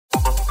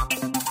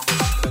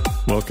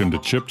Welcome to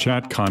Chip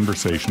Chat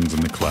Conversations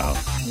in the Cloud,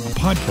 a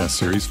podcast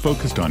series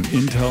focused on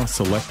Intel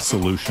Select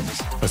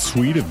Solutions, a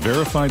suite of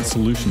verified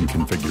solution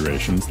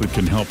configurations that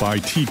can help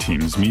IT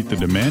teams meet the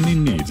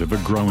demanding needs of a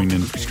growing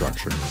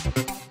infrastructure.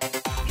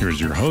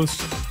 Here's your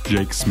host,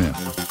 Jake Smith.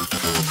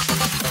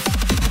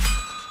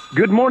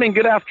 Good morning,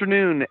 good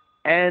afternoon,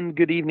 and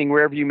good evening,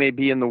 wherever you may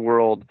be in the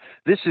world.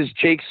 This is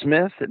Jake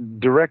Smith,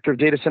 Director of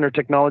Data Center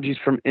Technologies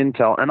from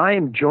Intel, and I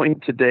am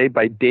joined today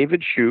by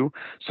David Hsu,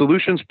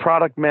 Solutions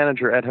Product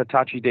Manager at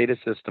Hitachi Data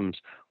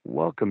Systems.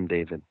 Welcome,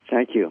 David.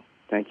 Thank you.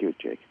 Thank you,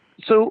 Jake.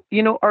 So,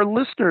 our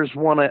listeners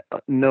want to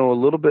know a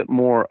little bit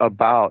more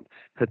about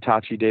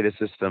Hitachi Data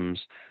Systems.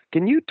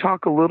 Can you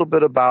talk a little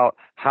bit about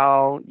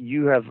how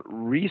you have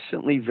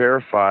recently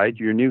verified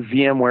your new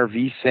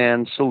VMware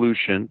vSAN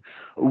solution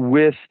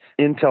with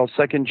Intel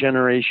second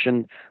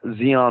generation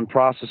Xeon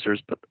processors?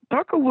 But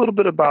talk a little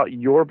bit about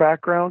your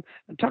background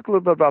and talk a little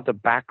bit about the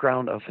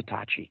background of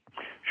Hitachi.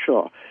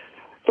 Sure.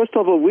 First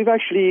of all, we've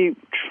actually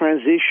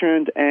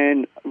transitioned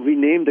and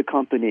renamed the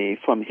company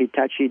from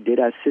Hitachi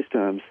Data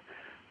Systems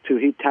to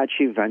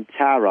Hitachi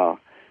Vantara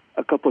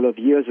a couple of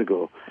years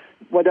ago.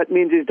 What that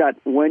means is that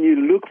when you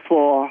look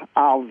for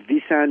our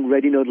vSAN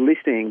ready node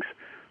listings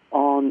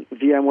on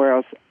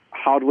VMware's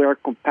hardware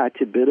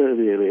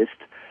compatibility list,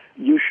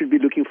 you should be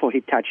looking for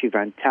Hitachi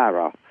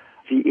Vantara,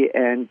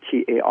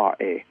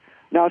 V-A-N-T-A-R-A.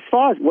 Now, as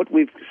far as what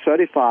we've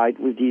certified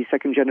with the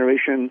second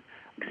generation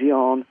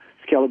Xeon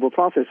scalable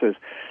processors,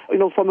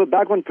 from a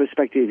background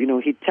perspective,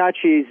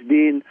 Hitachi's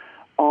been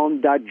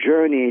on that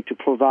journey to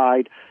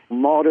provide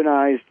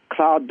modernized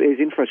cloud-based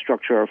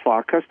infrastructure for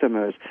our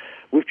customers.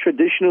 We've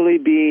traditionally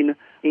been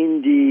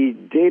in the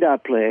data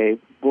play,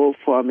 both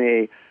from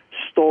a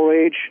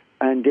storage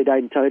and data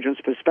intelligence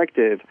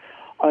perspective.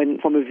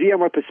 And from a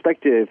VMware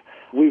perspective,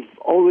 we've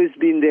always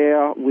been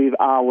there with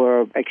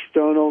our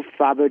external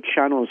fabric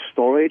channel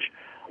storage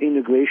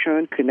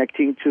integration,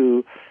 connecting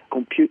to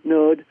compute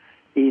node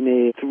in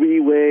a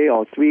three-way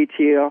or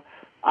three-tier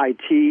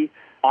IT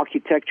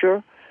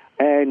architecture.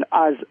 And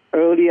as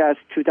early as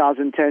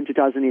 2010,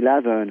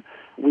 2011,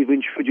 we've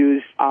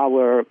introduced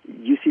our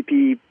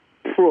UCP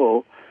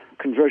Pro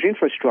converged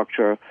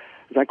infrastructure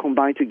that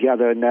combine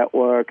together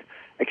network,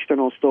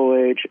 external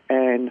storage,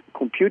 and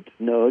compute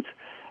nodes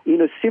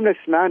in a seamless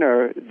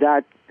manner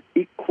that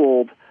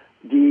equaled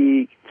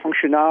the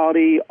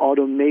functionality,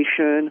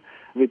 automation,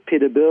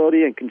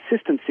 repeatability, and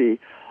consistency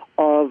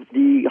of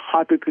the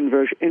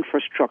hyperconverged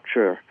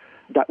infrastructure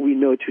that we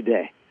know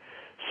today.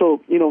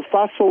 So,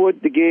 fast forward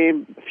the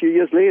game a few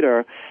years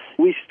later,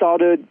 we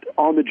started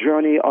on the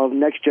journey of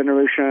next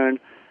generation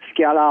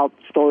scale-out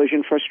storage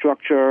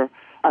infrastructure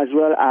as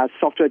well as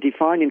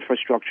software-defined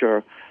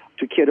infrastructure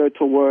to cater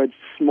towards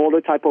smaller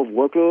type of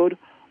workload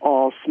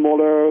or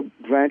smaller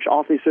branch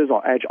offices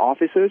or edge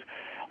offices.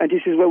 And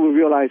this is where we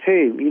realized,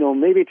 hey,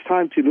 maybe it's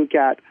time to look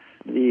at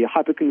the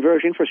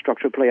hyperconverged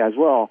infrastructure play as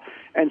well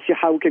and see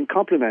how we can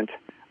complement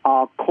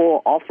our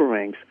core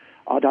offerings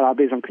that are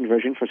based on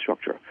converged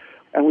infrastructure.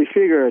 And we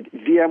figured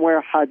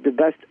VMware had the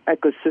best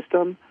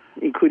ecosystem,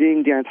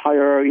 including the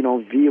entire,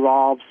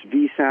 vRobs,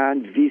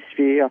 vSAN,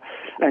 vSphere,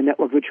 and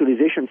network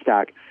virtualization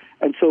stack.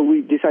 And so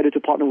we decided to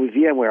partner with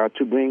VMware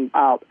to bring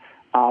out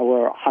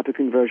our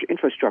hyperconverged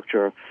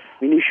infrastructure,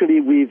 initially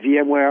with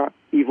VMware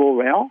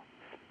EvoRail,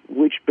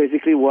 which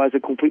basically was a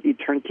completely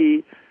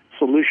turnkey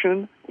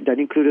solution that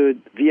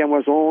included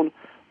VMware's own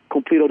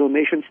complete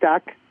automation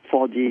stack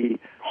for the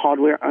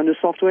hardware and the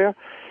software.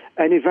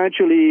 And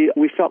eventually,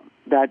 we felt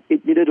that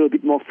it needed a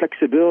bit more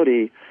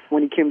flexibility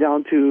when it came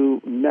down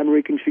to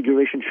memory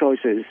configuration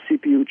choices,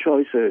 CPU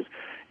choices,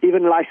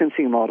 even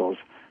licensing models.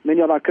 Many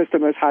of our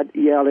customers had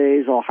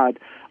ELAs or had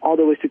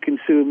other ways to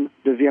consume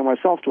the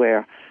VMware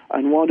software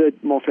and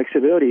wanted more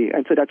flexibility.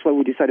 And so that's why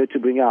we decided to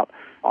bring out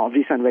our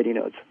vSAN ready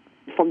nodes.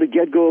 From the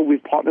get-go,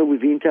 we've partnered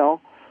with Intel,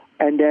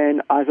 and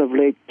then as of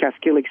late,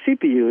 Cascade Lake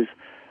CPUs,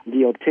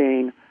 the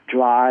Optane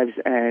drives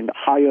and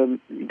higher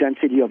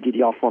density of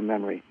DDR4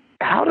 memory.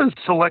 How does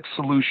Select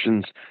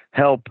Solutions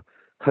help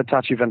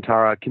Hitachi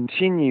Vantara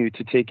continue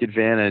to take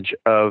advantage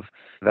of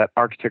that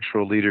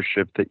architectural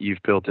leadership that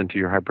you've built into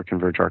your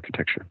hyperconverged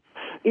architecture?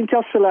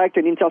 Intel Select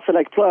and Intel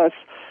Select Plus,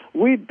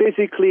 we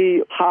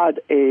basically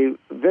had a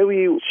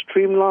very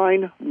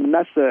streamlined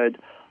method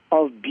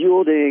of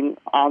building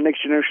our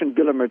next generation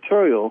bill of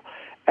material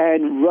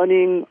and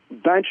running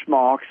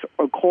benchmarks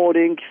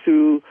according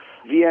to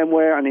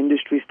VMware and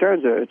industry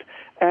standards.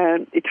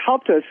 And it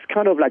helped us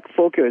kind of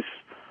focus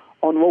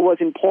on what was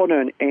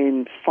important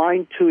in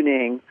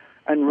fine-tuning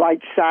and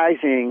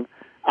right-sizing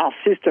our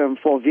system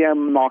for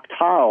VM-marked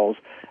tiles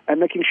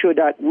and making sure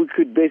that we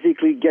could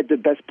basically get the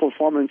best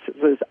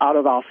performances out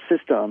of our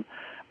system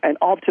and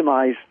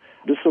optimize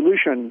the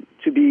solution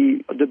to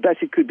be the best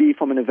it could be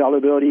from an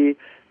availability,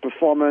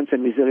 performance,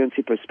 and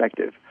resiliency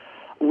perspective.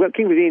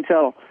 Working with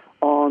Intel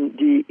on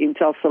the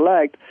Intel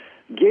Select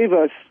gave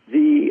us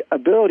the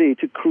ability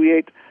to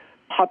create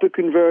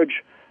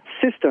hyperconverged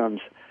systems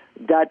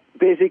that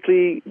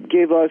basically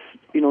gave us,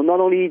 not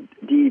only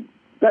the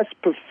best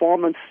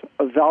performance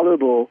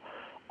available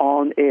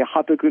on a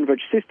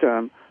hyperconverged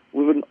system,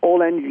 with an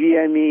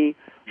all-NVMe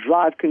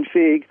drive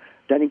config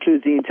that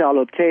includes the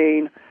Intel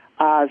Optane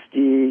as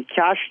the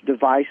cache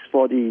device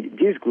for the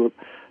disk group,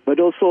 but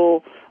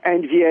also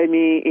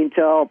NVMe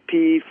Intel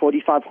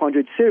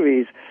P4500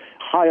 series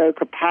higher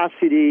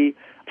capacity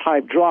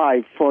type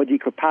drive for the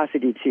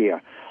capacity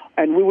tier.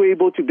 And we were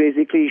able to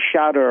basically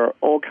shatter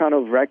all kind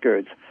of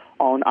records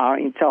on our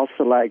Intel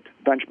Select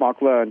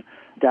benchmark run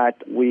that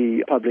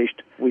we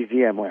published with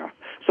VMware.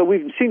 So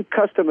we've seen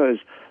customers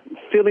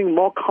feeling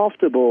more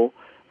comfortable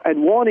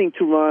and wanting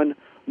to run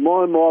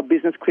more and more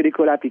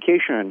business-critical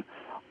application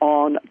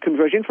on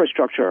converged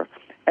infrastructure.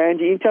 And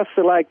the Intel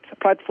Select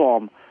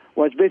platform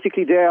was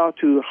basically there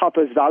to help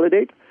us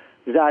validate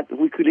that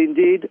we could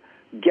indeed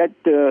get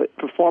the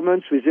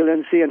performance,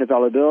 resiliency, and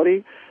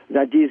availability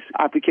that these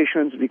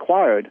applications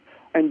required,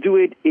 and do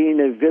it in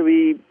a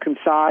very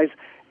concise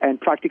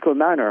and practical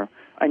manner,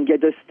 and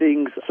get these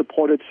things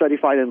supported,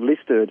 certified, and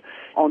listed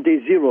on day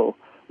zero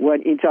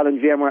when Intel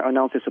and VMware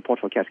announced their support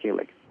for Cascade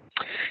Lake.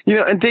 You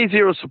know, and day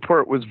zero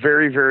support was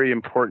very, very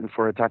important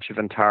for Hitachi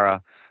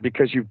Vantara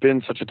because you've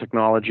been such a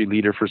technology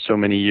leader for so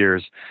many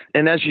years.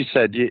 And as you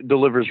said, it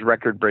delivers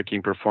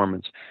record-breaking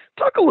performance.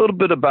 Talk a little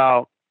bit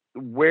about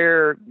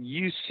where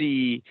you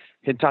see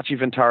Hitachi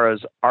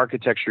Vantara's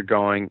architecture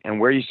going and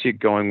where you see it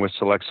going with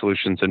Select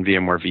Solutions and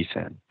VMware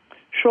vSAN.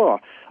 Sure.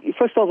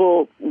 First of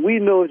all, we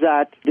know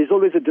that there's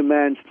always a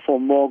demand for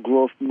more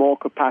growth, more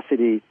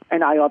capacity,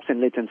 and IOPS and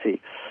latency.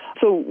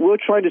 So we're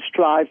trying to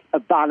strive a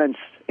balance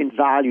in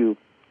value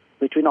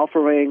between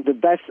offering the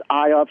best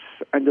IOPS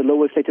and the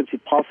lowest latency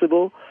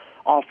possible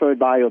offered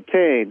by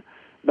Optane,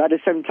 but at the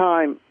same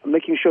time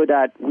making sure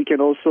that we can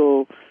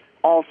also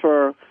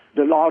offer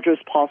the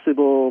largest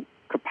possible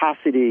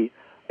capacity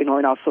in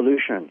our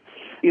solution.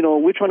 You know,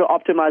 we're trying to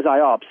optimize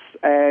IOPS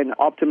and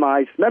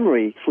optimize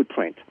memory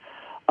footprint.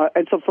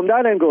 And so from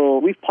that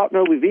angle, we've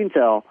partnered with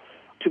Intel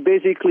to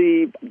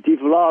basically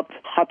develop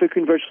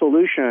hyperconverged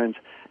solutions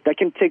that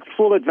can take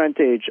full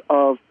advantage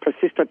of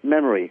persistent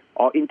memory,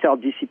 or Intel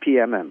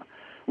DCP-MM.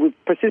 With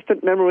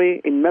persistent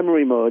memory in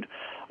memory mode,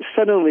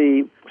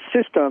 suddenly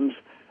systems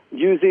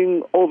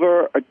using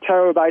over a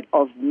terabyte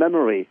of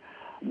memory,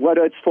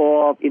 whether it's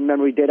for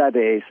in-memory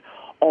database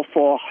or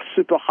for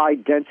super high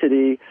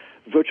density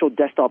virtual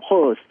desktop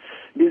hosts,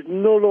 there's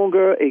no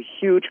longer a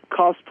huge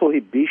cost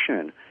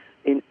prohibition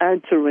in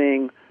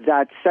entering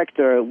that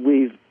sector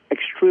with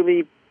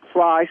extremely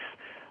price,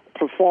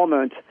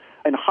 performance,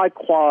 and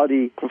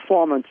high-quality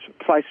performance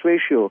price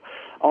ratio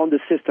on the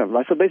system.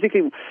 Right? So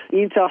basically,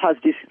 Intel has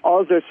this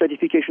other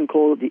certification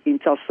called the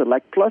Intel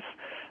Select Plus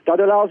that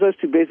allows us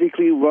to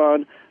basically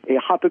run a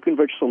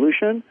hyperconverged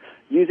solution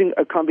using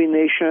a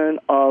combination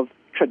of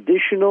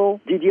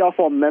traditional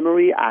DDR4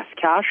 memory as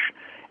cache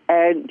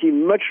and the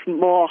much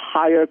more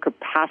higher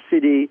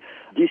capacity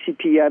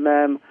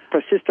DCP-MM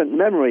persistent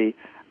memory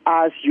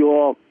as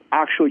your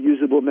actual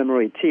usable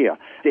memory tier.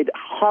 It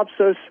helps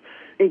us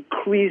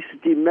increase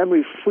the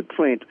memory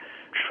footprint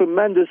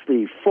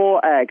tremendously,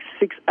 4x,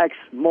 6x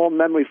more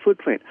memory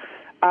footprint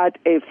at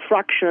a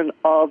fraction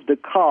of the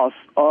cost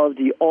of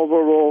the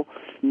overall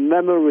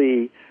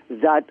memory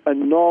that a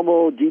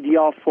normal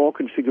DDR4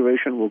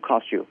 configuration will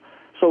cost you.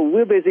 So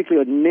we're basically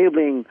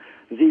enabling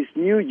these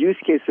new use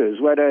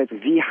cases, whether it's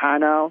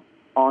vHANA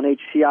on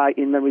HCI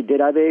in-memory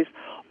database,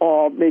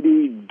 or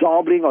maybe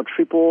doubling or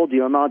triple the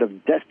amount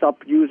of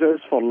desktop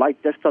users for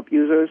light desktop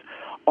users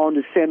on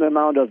the same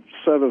amount of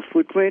server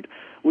footprint.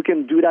 We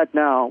can do that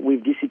now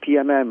with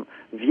DCP-MM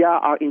via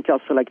our Intel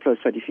Select Plus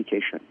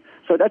certification.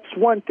 So that's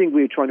one thing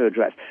we're trying to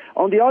address.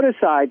 On the other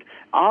side,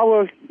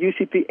 our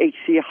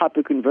UCP-HC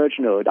hyperconverged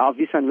node, our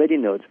vSAN ready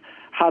nodes,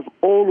 have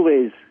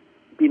always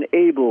been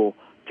able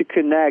to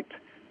connect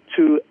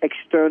to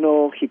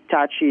external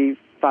Hitachi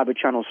fiber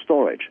channel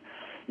storage.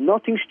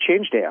 Nothing's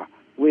changed there.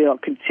 We are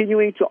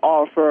continuing to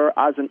offer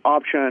as an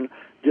option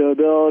the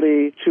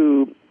ability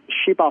to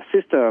ship our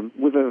system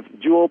with a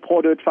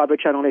dual-ported fiber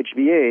channel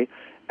HBA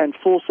and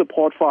full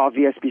support for our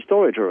VSP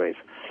storage arrays.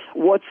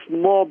 What's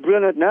more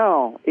brilliant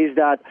now is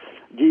that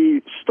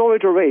the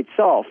storage array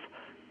itself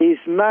is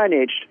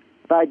managed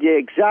by the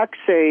exact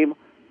same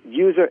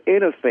user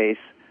interface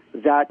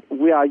that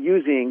we are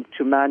using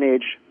to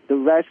manage the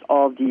rest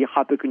of the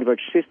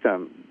hyperconverged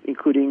system,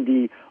 including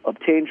the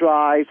Optane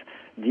drives,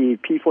 the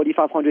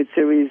P4500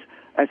 series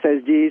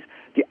SSDs,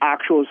 the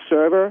actual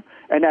server,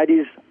 and that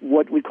is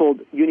what we call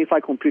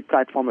Unified Compute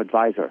Platform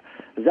Advisor.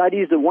 That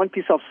is the one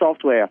piece of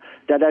software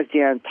that has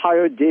the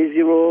entire day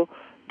zero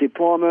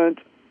deployment,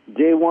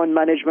 day one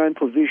management,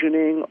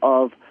 provisioning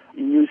of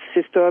new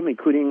system,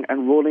 including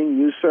enrolling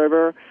new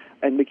server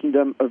and making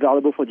them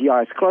available for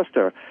DRS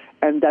cluster.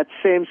 And that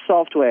same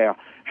software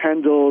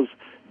handles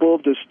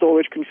both the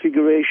storage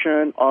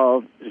configuration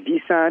of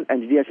vSAN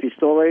and VSP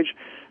storage,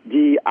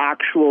 the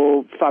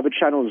actual fiber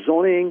channel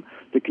zoning,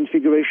 the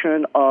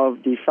configuration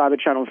of the fiber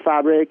channel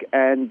fabric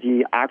and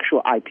the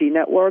actual IP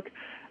network,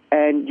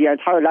 and the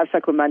entire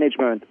lifecycle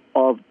management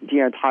of the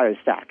entire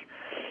stack.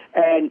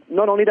 And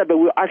not only that, but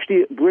we're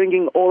actually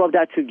bringing all of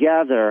that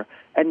together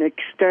and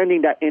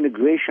extending that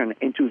integration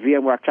into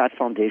VMware Cloud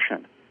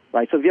Foundation.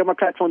 right? So VMware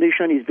Cloud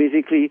Foundation is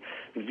basically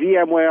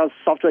VMware's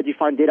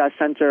software-defined data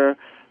center,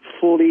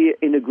 fully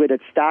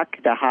integrated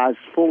stack that has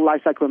full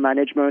lifecycle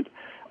management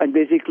and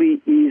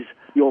basically is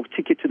your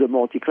ticket to the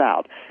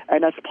multi-cloud.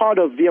 And as part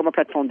of VMware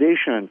Cloud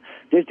Foundation,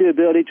 there's the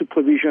ability to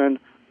provision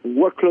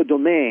workload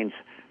domains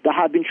that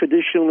have been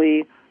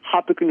traditionally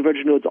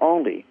hyperconverged nodes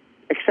only,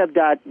 except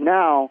that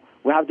now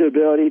we have the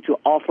ability to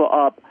offer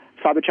up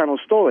Fibre Channel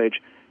storage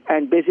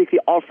and basically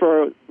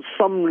offer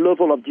some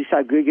level of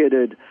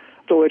disaggregated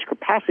storage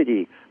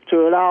capacity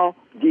to allow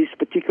this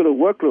particular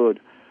workload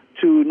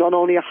to not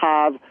only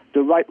have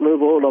the right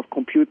level of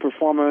compute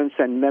performance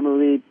and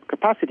memory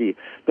capacity,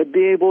 but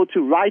be able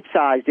to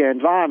right-size their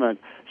environment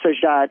such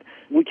that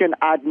we can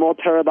add more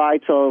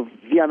terabytes of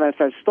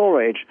VMFS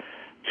storage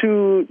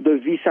to the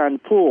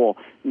vSAN pool,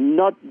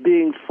 not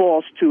being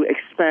forced to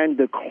expand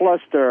the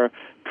cluster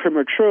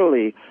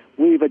prematurely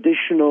with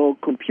additional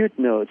compute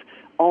nodes,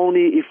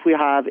 only if we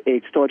have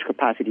a storage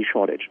capacity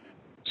shortage.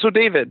 So,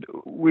 David,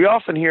 we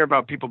often hear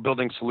about people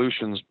building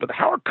solutions, but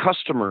how are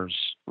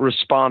customers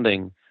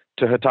responding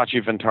to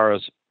Hitachi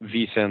Vantara's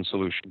vSAN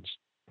solutions?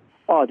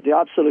 Oh, they're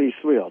absolutely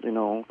thrilled,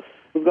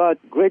 We've got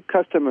great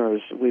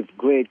customers with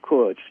great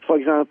quotes. For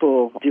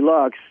example,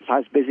 Deluxe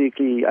has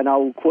basically, and I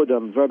will quote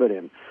them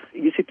verbatim,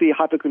 UCP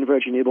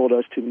Hyperconverge enabled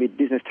us to meet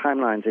business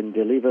timelines and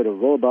delivered a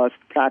robust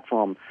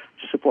platform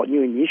to support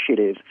new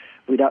initiatives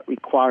without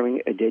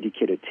requiring a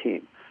dedicated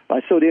team.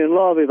 Right? So they're in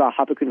love with our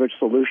Hyperconverge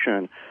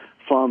solution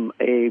from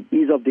a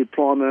ease of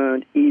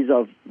deployment, ease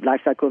of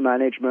lifecycle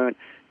management,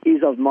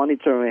 ease of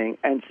monitoring,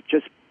 and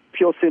just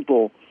pure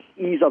simple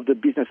ease of the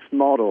business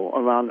model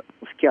around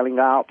scaling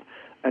up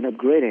and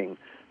upgrading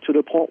to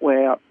the point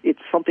where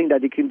it's something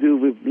that they can do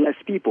with less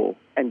people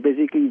and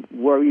basically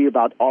worry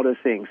about other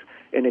things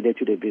in a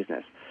day-to-day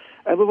business.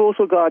 And we've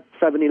also got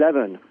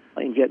 7-Eleven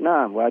in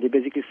Vietnam, where they're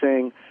basically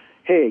saying,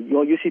 hey,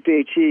 your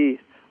UCP-HE,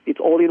 it's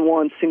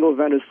all-in-one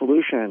single-vendor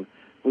solution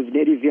with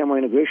native VMware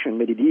integration,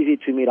 made it easy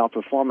to meet our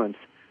performance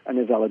and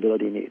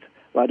availability needs.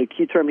 Right? The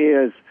key term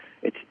here is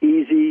it's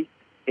easy,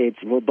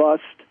 it's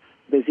robust,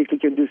 basically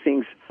can do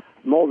things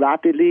more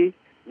rapidly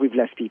with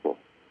less people.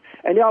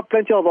 And there are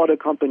plenty of other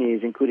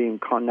companies, including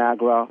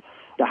Conagra,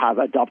 that have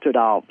adopted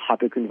our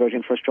hyperconverged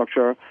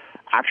infrastructure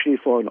actually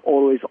for an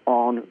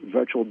always-on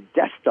virtual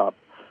desktop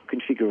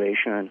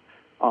configuration.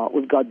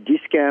 We've got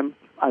Discam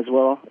as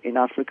well in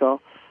Africa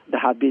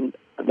that have been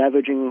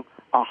leveraging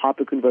our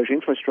hyperconverged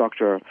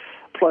infrastructure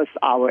plus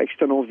our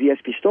external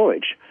VSP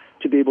storage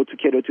to be able to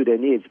cater to their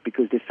needs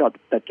because they felt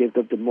that gave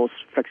them the most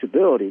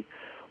flexibility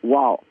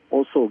while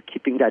also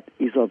keeping that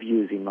ease of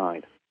use in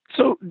mind.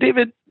 So,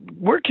 David,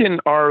 where can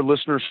our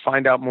listeners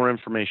find out more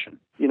information?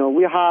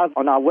 We have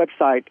on our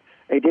website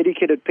a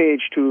dedicated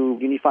page to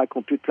Unified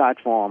Compute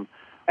Platform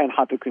and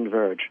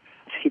Hyperconverge.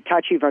 It's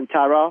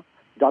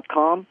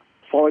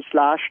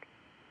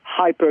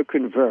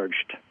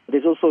HitachiVantara.com/hyperconverged.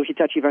 There's also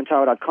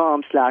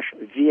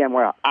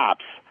HitachiVantara.com/VMware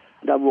apps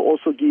that will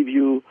also give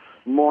you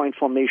more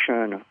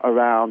information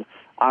around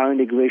our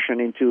integration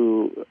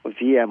into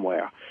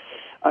VMware.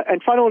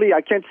 And finally,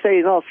 I can't say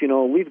enough,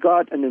 we've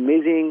got an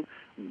amazing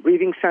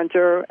briefing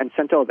center and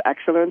center of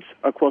excellence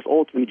across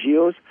all three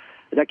geos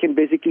that can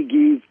basically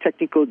give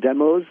technical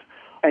demos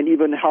and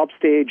even help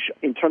stage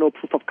internal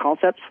proof of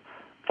concepts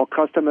for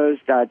customers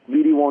that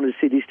really want to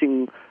see this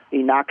thing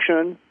in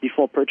action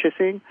before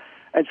purchasing.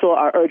 And so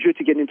I urge you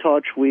to get in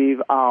touch with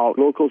our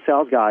local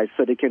sales guys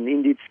so they can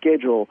indeed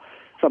schedule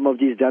some of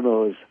these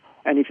demos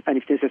and if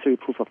necessary,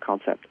 proof of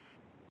concept.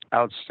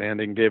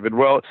 Outstanding, David.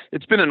 Well,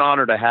 it's been an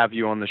honor to have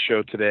you on the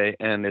show today,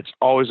 and it's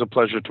always a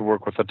pleasure to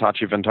work with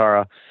Hitachi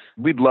Vantara.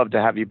 We'd love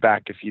to have you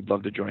back if you'd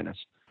love to join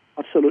us.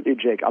 Absolutely,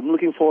 Jake. I'm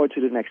looking forward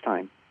to the next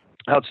time.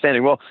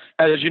 Outstanding. Well,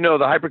 as you know,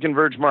 the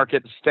hyperconverged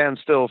market stands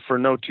still for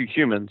no two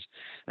humans,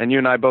 and you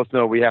and I both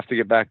know we have to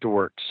get back to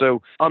work.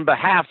 So on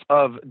behalf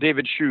of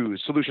David Hsu,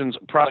 Solutions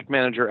Product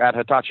Manager at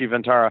Hitachi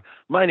Vantara,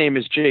 my name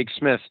is Jake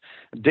Smith,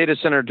 Data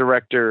Center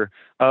Director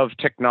of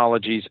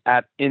Technologies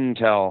at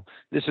Intel.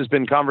 This has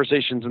been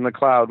Conversations in the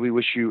Cloud. We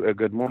wish you a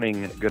good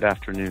morning, good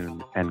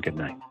afternoon, and good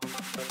night.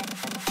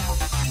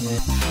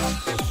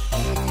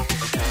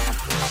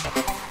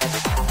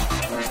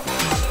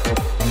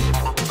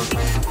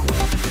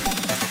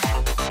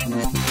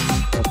 Mm-hmm.